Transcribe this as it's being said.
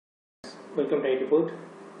Welcome to IT Report.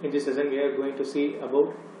 In this session, we are going to see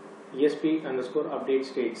about ESP underscore update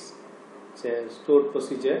states. It's a stored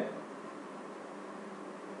procedure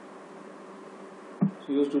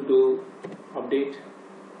used to update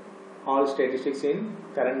all statistics in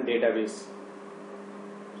current database.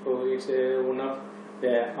 So it's one of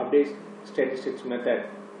the update statistics method.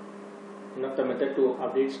 One of the method to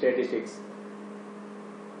update statistics.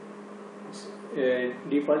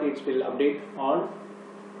 Default, it will update all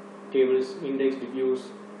tables, indexed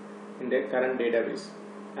views in the current database,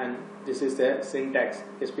 and this is the syntax.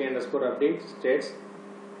 SP underscore update states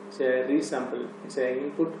it's a resample. It's an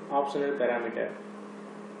input optional parameter.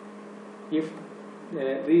 If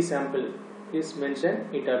resample is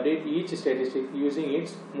mentioned, it updates each statistic using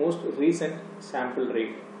its most recent sample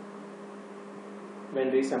rate.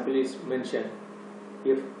 When resample is mentioned,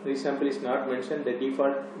 if resample is not mentioned, the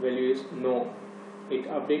default value is no. It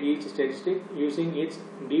updates each statistic using its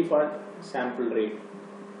default sample rate.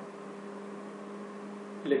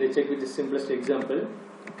 Let us check with the simplest example.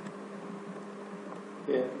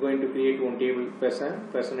 We are going to create one table: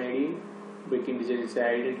 person ID, big integer is the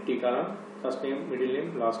identity column, first name, middle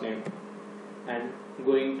name, last name, and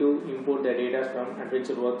going to import the data from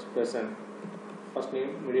AdventureWorks person, first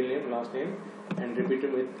name, middle name, last name, and repeat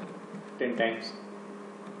it with 10 times.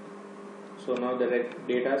 So now the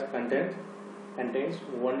data contains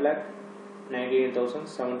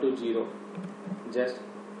 1,98,720. Just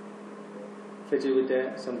fetch it with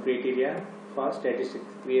some criteria for statistic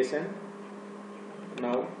creation.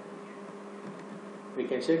 Now we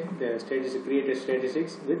can check the created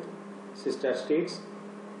statistics with sister states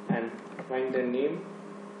and find the name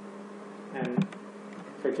and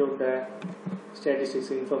fetch out the statistics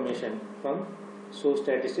information from source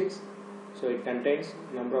statistics. So it contains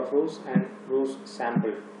number of rows and rows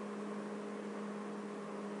sample.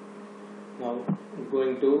 Now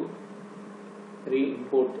going to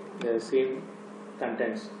re-import the same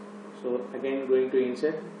contents. So again going to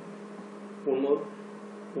insert one more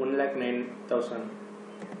 1,09,000.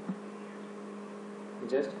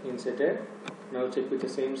 Just inserted. Now check with the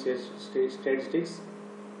same statistics.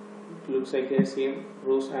 It looks like the same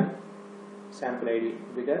rows and sample ID,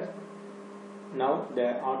 because now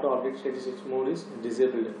the auto update statistics mode is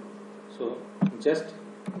disabled. So just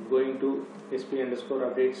going to SP underscore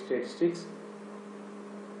update statistics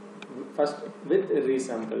first with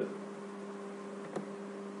resample.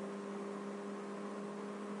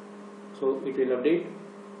 So it will update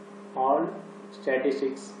all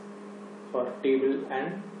statistics for table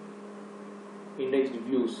and indexed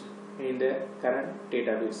views in the current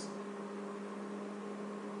database.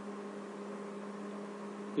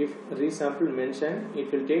 If resample mentioned,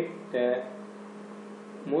 it will take the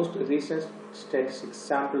most recent statistics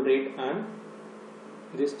sample rate on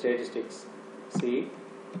these statistics. See,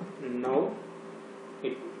 now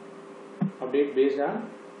it update based on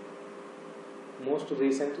most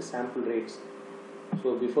recent sample rates.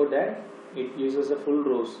 So before that it uses a full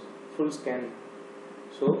rows, full scan.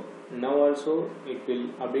 So now also it will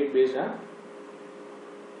update based on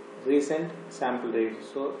recent sample rate.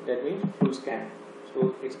 So that means full scan.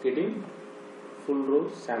 So it's getting full row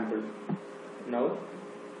sample. Now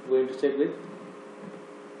going to check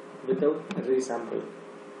without resample.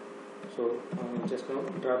 So just now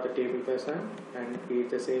drop the table person and create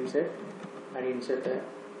the same set and insert the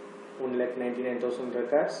 1,99,000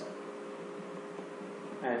 records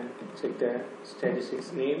and check the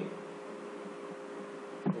statistics name.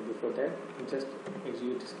 Before that, just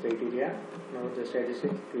execute this criteria. Now the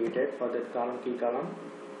statistic created for that column, key column,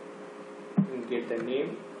 and get the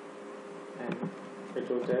name and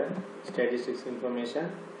fetch out the statistics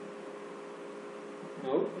information.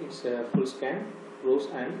 Now it's a full scan. Rows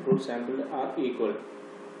and row sample are equal.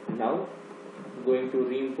 Now going to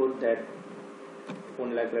re-import that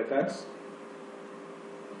 1 lakh records,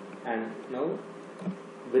 and now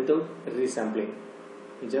without resampling,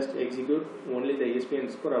 just execute only the ESP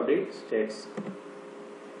underscore update states.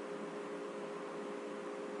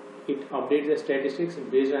 It updates the statistics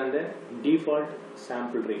based on the default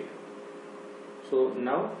sample rate. So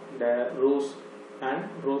now the rows and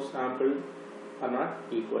row sample are not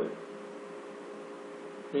equal.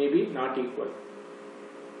 Maybe not equal,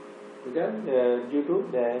 because due to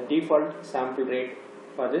the default sample rate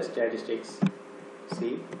for the statistics.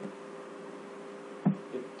 See,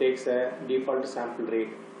 it takes a default sample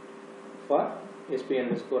rate for SP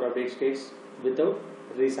underscore update states without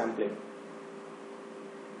resampling.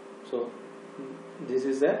 So this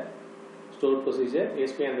is the stored procedure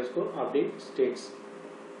SP underscore update states,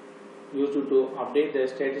 used to update the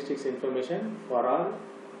statistics information for all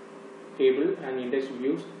table and index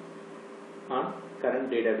views on current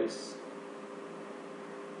database.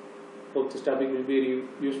 Hope this topic will be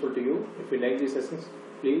useful to you. If you like these sessions,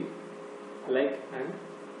 please like and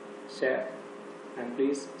share, and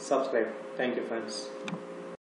please subscribe. Thank you, friends.